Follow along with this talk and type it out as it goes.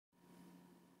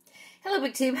Hello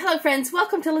Booktube, hello friends,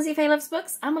 welcome to Lizzie Faye Loves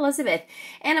Books. I'm Elizabeth,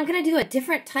 and I'm going to do a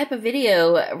different type of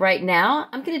video right now.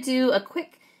 I'm going to do a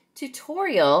quick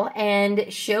tutorial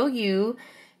and show you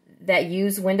that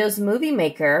use Windows Movie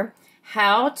Maker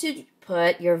how to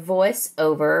put your voice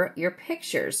over your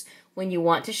pictures when you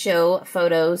want to show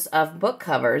photos of book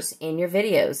covers in your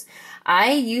videos.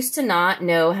 I used to not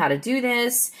know how to do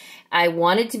this. I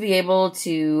wanted to be able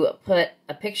to put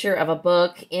a picture of a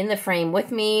book in the frame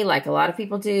with me like a lot of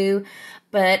people do,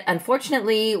 but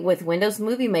unfortunately with Windows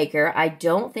Movie Maker, I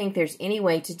don't think there's any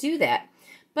way to do that.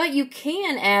 But you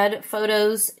can add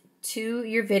photos to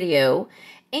your video,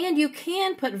 and you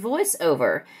can put voice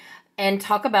over and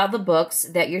talk about the books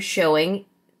that you're showing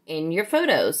in your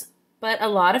photos. But a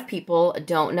lot of people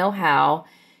don't know how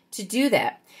to do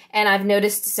that. And I've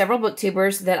noticed several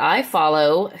booktubers that I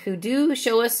follow who do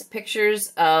show us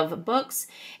pictures of books,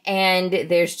 and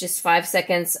there's just 5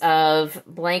 seconds of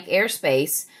blank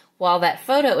airspace while that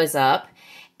photo is up.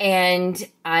 And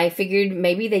I figured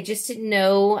maybe they just didn't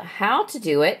know how to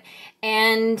do it,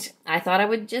 and I thought I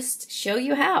would just show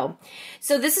you how.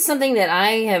 So this is something that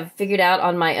I have figured out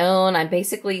on my own. I'm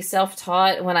basically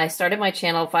self-taught. When I started my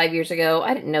channel 5 years ago,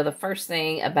 I didn't know the first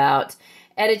thing about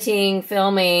editing,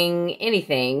 filming,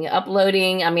 anything,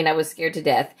 uploading. I mean, I was scared to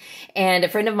death. And a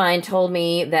friend of mine told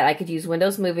me that I could use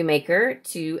Windows Movie Maker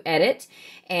to edit.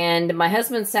 And my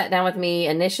husband sat down with me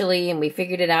initially and we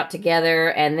figured it out together,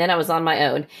 and then I was on my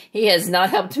own. He has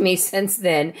not helped me since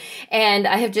then. And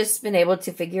I have just been able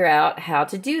to figure out how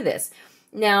to do this.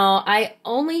 Now, I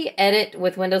only edit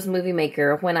with Windows Movie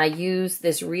Maker when I use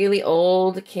this really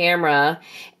old camera,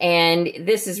 and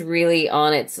this is really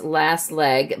on its last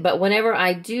leg. But whenever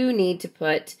I do need to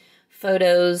put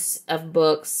photos of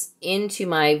books into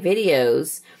my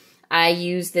videos, I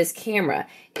use this camera.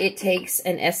 It takes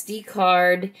an SD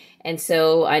card, and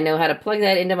so I know how to plug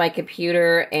that into my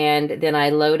computer, and then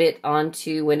I load it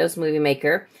onto Windows Movie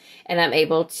Maker. And I'm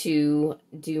able to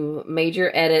do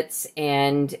major edits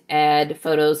and add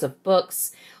photos of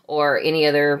books or any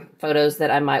other photos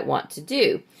that I might want to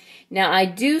do. Now, I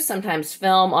do sometimes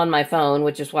film on my phone,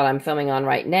 which is what I'm filming on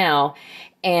right now,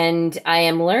 and I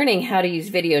am learning how to use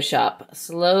Videoshop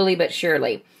slowly but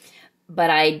surely. But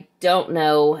I don't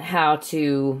know how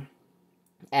to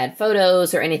add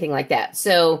photos or anything like that.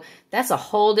 So that's a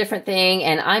whole different thing,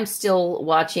 and I'm still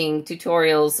watching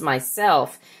tutorials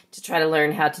myself to try to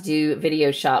learn how to do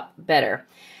Videoshop better.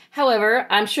 However,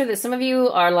 I'm sure that some of you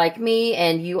are like me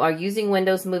and you are using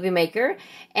Windows Movie Maker,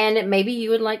 and maybe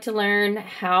you would like to learn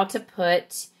how to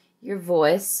put your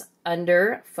voice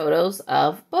under photos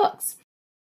of books.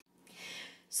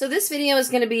 So this video is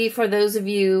going to be for those of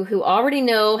you who already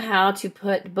know how to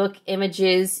put book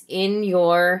images in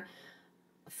your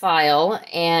file,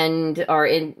 and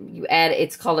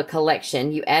it's called a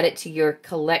collection. You add it to your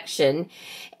collection,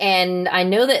 and I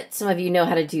know that some of you know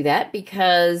how to do that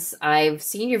because I've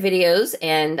seen your videos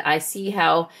and I see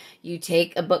how you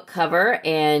take a book cover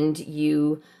and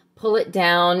you pull it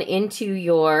down into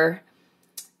your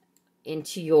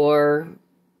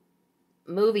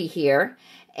movie here,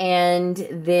 and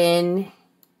then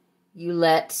you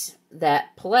let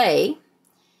that play.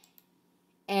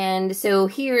 And so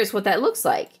here's what that looks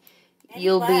like.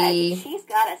 She's got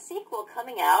a sequel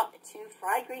coming out to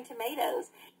Fried Green Tomatoes.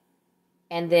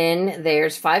 And then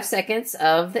there's 5 seconds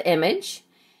of the image.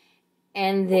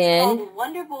 And then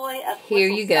here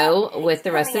you go with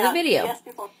the rest of the video.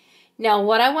 Now,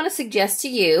 what I want to suggest to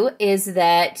you is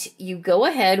that you go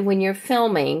ahead when you're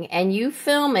filming and you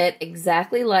film it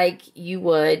exactly like you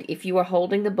would if you were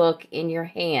holding the book in your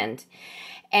hand.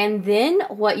 And then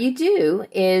what you do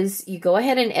is you go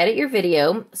ahead and edit your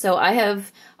video. So I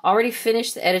have already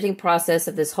finished the editing process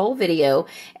of this whole video,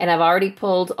 and I've already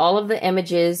pulled all of the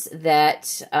images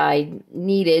that I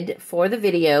needed for the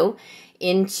video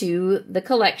into the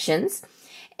collections.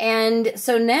 And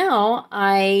so now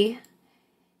I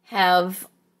have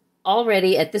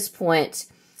already, at this point,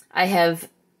 I have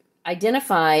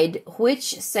identified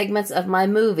which segments of my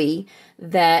movie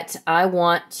that I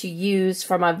want to use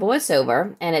for my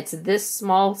voiceover, and it's this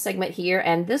small segment here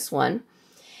and this one.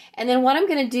 And then what I'm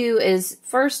going to do is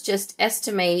first just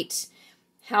estimate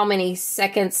how many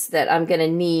seconds that I'm going to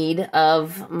need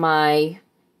of my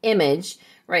image.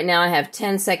 Right now I have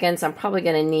 10 seconds. I'm probably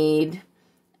going to need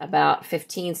about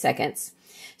 15 seconds.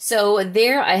 So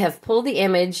there I have pulled the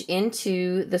image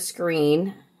into the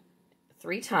screen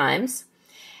 3 times.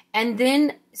 And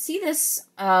then see this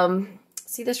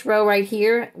row right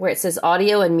here where it says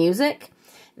audio and music?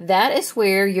 That is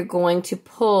where you're going to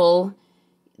pull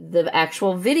the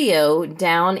actual video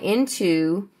down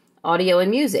into audio and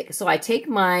music. So I take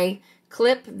my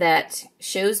clip that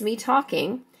shows me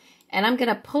talking and I'm going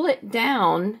to pull it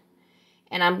down,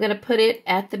 and I'm going to put it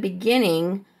at the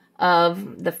beginning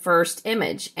of the first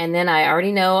image. And then I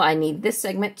already know I need this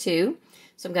segment too,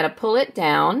 so I'm going to pull it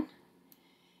down.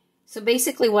 So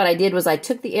basically what I did was I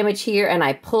took the image here and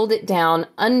I pulled it down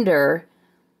under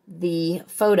the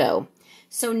photo.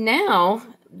 So now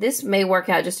this may work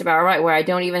out just about right where I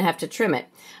don't even have to trim it.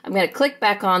 I'm going to click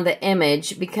back on the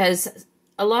image because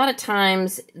a lot of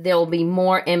times there'll be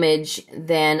more image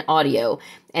than audio,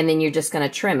 and then you're just going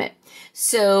to trim it.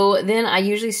 So then I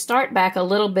usually start back a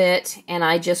little bit and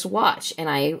I just watch, and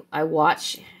I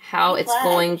watch how it's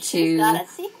going to got a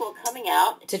sequel coming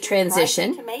out to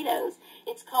transition. Tomatoes.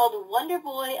 It's called Wonder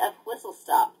Boy of Whistle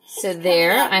Stop. So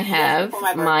there I have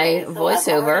my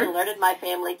voiceover alerted my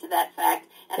family to that fact,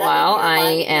 while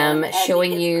I am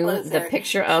showing you the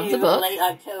picture of the book. Late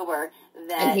October,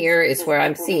 and here is where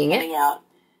I'm seeing it.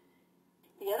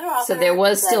 So there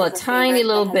was still a tiny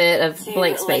little bit of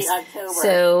blank space.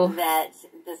 So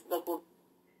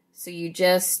you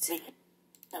just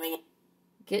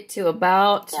get to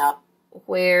about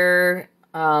where,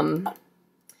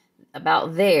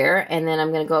 about there, and then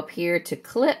I'm going to go up here to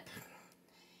clip,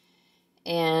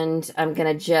 and I'm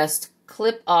going to just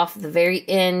clip off the very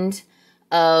end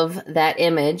of that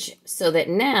image so that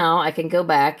now I can go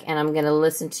back and I'm going to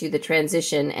listen to the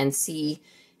transition and see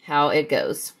how it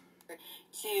goes.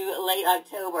 To late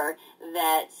October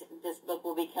that this book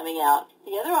will be coming out.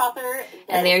 The other author...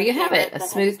 And there you have it, a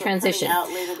smooth transition.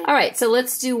 All right, so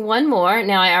let's do one more.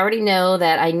 Now, I already know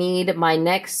that I need my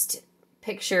next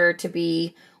picture to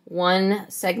be one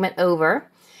segment over,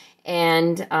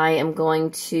 and I am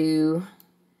going to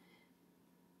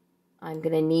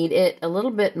need it a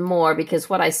little bit more because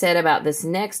what I said about this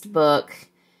next book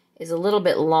is a little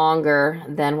bit longer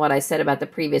than what I said about the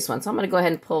previous one. So I'm going to go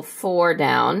ahead and pull 4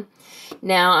 down.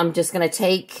 Now I'm just going to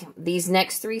take these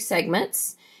next 3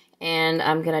 segments and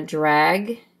I'm going to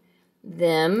drag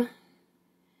them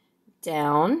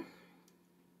down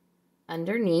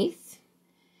underneath.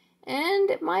 And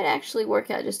it might actually work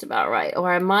out just about right.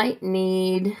 Or I might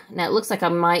need, now it looks like I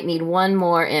might need one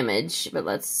more image, but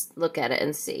let's look at it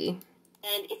and see.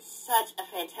 And it's such a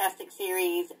fantastic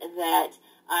series that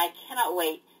I cannot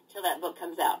wait till that book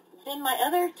comes out. Then my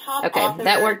other top author...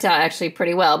 that worked out actually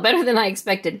pretty well. Better than I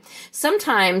expected.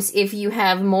 Sometimes if you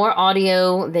have more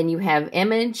audio than you have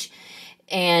image,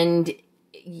 and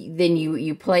then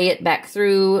you play it back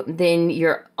through, then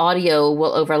your audio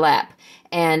will overlap.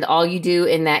 And all you do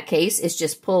in that case is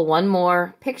just pull one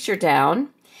more picture down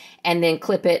and then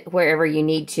clip it wherever you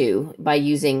need to by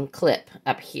using clip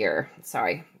up here.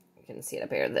 Sorry, you can see it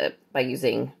up here by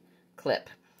using clip.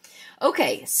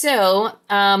 Okay, so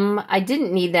I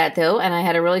didn't need that though, and I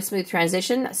had a really smooth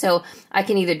transition. So I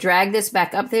can either drag this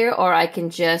back up there or I can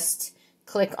just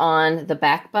click on the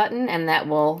back button and that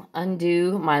will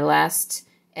undo my last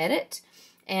edit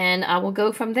and I will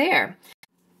go from there.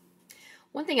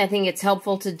 One thing I think it's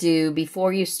helpful to do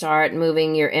before you start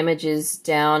moving your images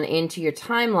down into your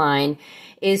timeline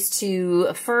is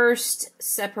to first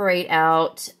separate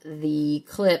out the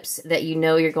clips that you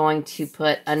know you're going to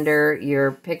put under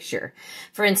your picture.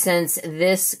 For instance,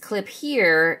 this clip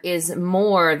here is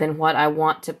more than what I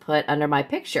want to put under my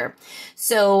picture.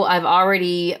 So I've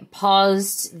already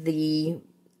paused the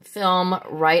film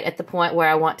right at the point where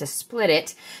I want to split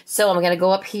it. So I'm going to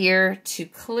go up here to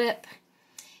clip,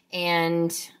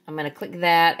 and I'm going to click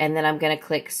that, and then I'm going to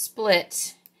click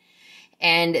split,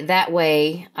 and that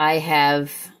way I have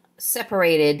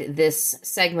separated this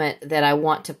segment that I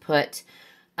want to put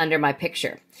under my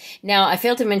picture. Now, I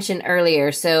failed to mention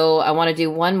earlier, so I want to do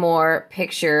one more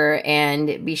picture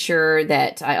and be sure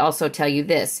that I also tell you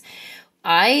this.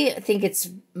 I think it's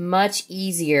much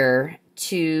easier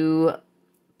to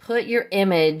put your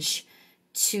image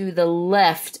to the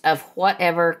left of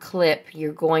whatever clip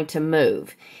you're going to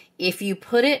move. If you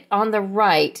put it on the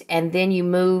right and then you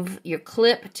move your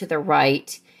clip to the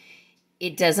right,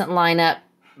 it doesn't line up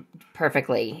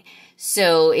perfectly.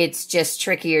 So it's just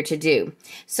trickier to do.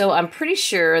 So I'm pretty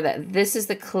sure that this is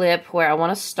the clip where I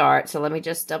want to start. So let me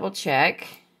just double check.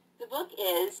 The book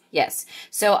is... Yes.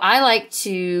 So I like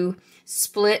to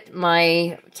split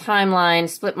my timeline,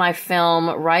 split my film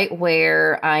right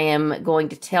where I am going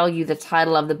to tell you the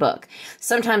title of the book.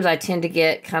 Sometimes I tend to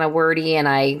get kind of wordy and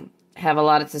I have a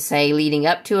lot to say leading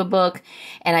up to a book,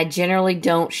 and I generally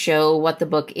don't show what the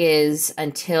book is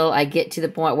until I get to the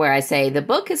point where I say the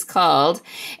book is called.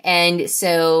 And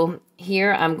so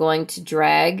here I'm going to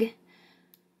drag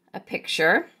a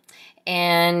picture,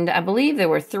 and I believe there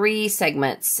were 3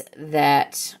 segments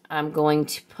that I'm going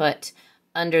to put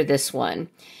under this one.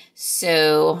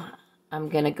 So I'm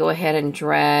going to go ahead and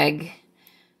drag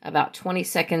about 20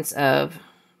 seconds of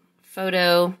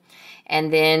photo.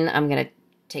 And then I'm going to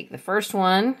take the first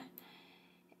one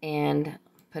and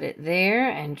put it there,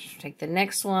 and take the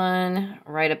next one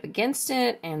right up against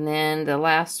it, and then the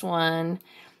last one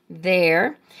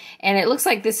there. And it looks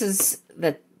like this is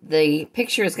the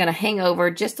picture is going to hang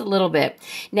over just a little bit.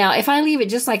 Now, if I leave it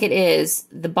just like it is,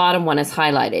 the bottom one is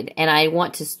highlighted, and I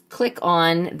want to click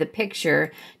on the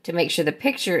picture to make sure the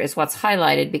picture is what's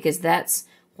highlighted, because that's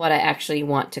what I actually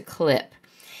want to clip.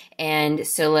 And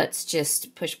so let's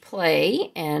just push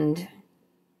play and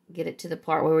get it to the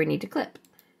part where we need to clip.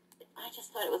 I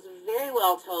just thought it was very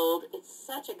well told. It's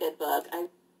such a good book.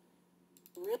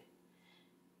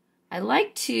 I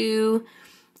like to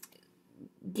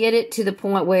get it to the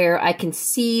point where I can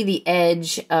see the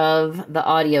edge of the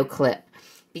audio clip,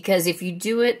 because if you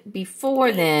do it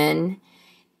before then,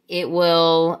 it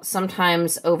will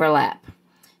sometimes overlap.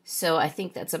 So I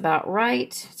think that's about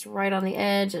right. It's right on the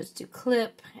edge. Let's do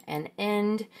clip and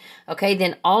end. Okay,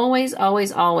 then always,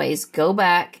 always, always go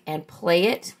back and play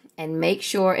it and make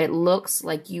sure it looks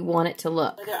like you want it to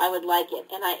look. Whether I would like it,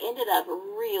 and I ended up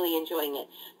really enjoying it.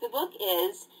 The book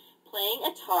is Playing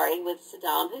Atari with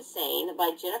Saddam Hussein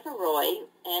by Jennifer Roy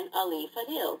and Ali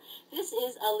Fadil. This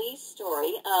is Ali's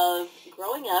story of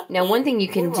growing up. Now, one thing you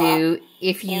can do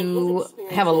if you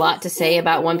have a lot to say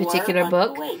about one particular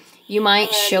book, you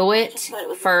might show it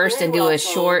first and do a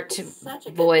short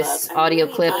voice audio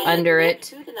clip under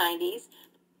it.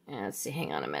 Let's see,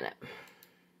 hang on a minute.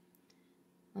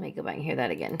 Let me go back and hear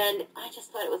that again. And I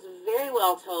just thought it was very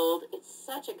well told. It's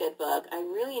such a good book. I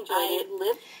really enjoyed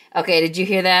it. Okay, did you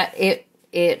hear that? It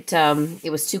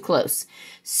was too close.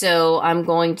 So I'm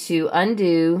going to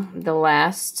undo the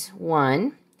last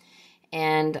one,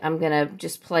 and I'm going to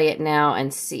just play it now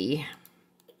and see.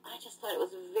 I just thought it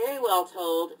was very well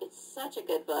told. It's such a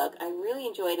good book. I really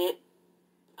enjoyed it.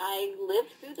 I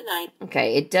lived through the night.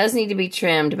 Okay, it does need to be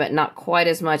trimmed, but not quite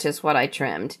as much as what I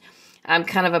trimmed. I'm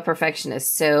kind of a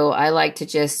perfectionist, so I like to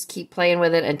just keep playing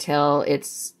with it until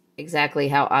it's exactly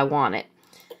how I want it.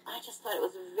 I just thought it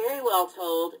was very well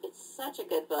told. It's such a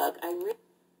good book. I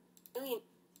really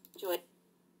enjoyed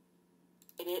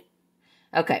it.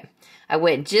 Okay, I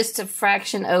went just a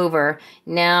fraction over.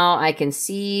 Now I can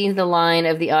see the line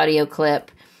of the audio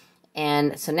clip,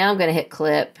 and so now I'm going to hit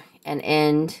clip and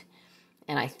end,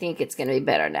 and I think it's going to be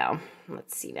better now.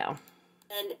 Let's see now.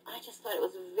 And I just thought it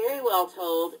was very well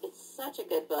told. It's such a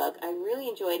good book. I really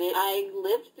enjoyed it. I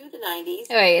lived through the 90s.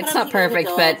 Okay, it's not perfect,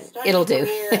 but it'll do.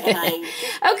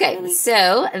 Okay,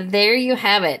 so there you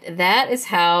have it. That is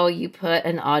how you put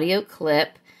an audio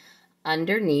clip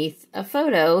underneath a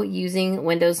photo using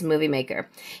Windows Movie Maker.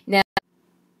 Now,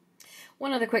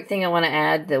 one other quick thing I want to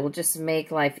add that will just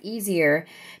make life easier.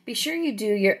 Be sure you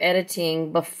do your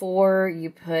editing before you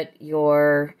put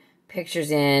your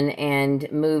pictures in and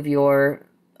move your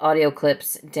audio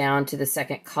clips down to the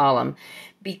second column,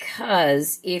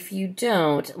 because if you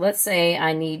don't, let's say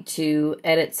I need to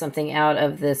edit something out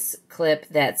of this clip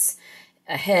that's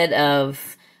ahead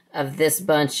of this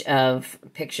bunch of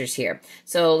pictures here.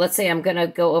 So let's say I'm going to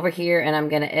go over here and I'm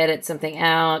going to edit something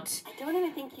out. I don't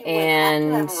even think you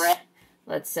and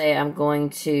let's say I'm going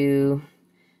to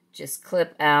just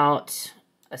clip out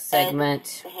a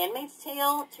segment. The Handmaid's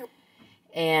Tale.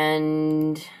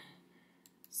 And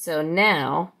so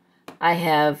now I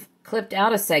have clipped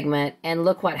out a segment, and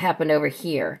look what happened over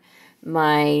here.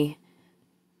 My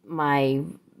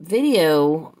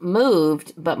video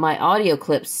moved, but my audio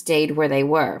clips stayed where they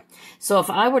were. So if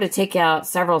I were to take out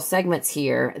several segments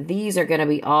here, these are going to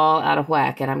be all out of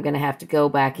whack, and I'm going to have to go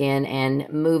back in and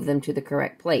move them to the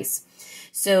correct place.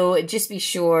 So just be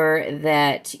sure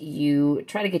that you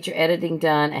try to get your editing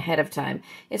done ahead of time.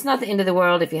 It's not the end of the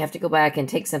world if you have to go back and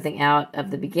take something out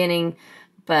of the beginning,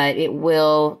 but it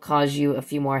will cause you a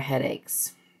few more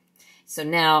headaches. So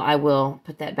now I will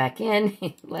put that back in,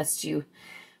 lest you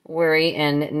worry.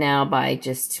 And now by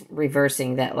just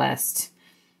reversing that last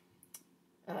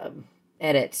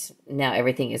edit, now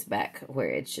everything is back where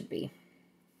it should be.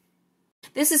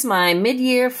 This is my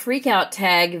mid-year freak-out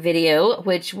tag video,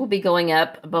 which will be going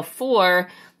up before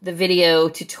the video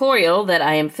tutorial that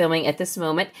I am filming at this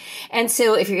moment. And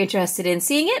so if you're interested in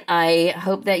seeing it, I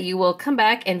hope that you will come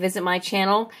back and visit my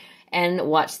channel and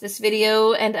watch this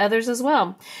video and others as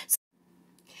well.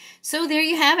 So there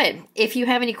you have it. If you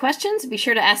have any questions, be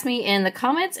sure to ask me in the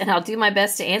comments, and I'll do my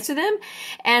best to answer them.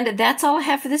 And that's all I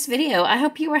have for this video. I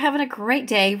hope you are having a great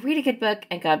day. Read a good book,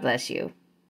 and God bless you.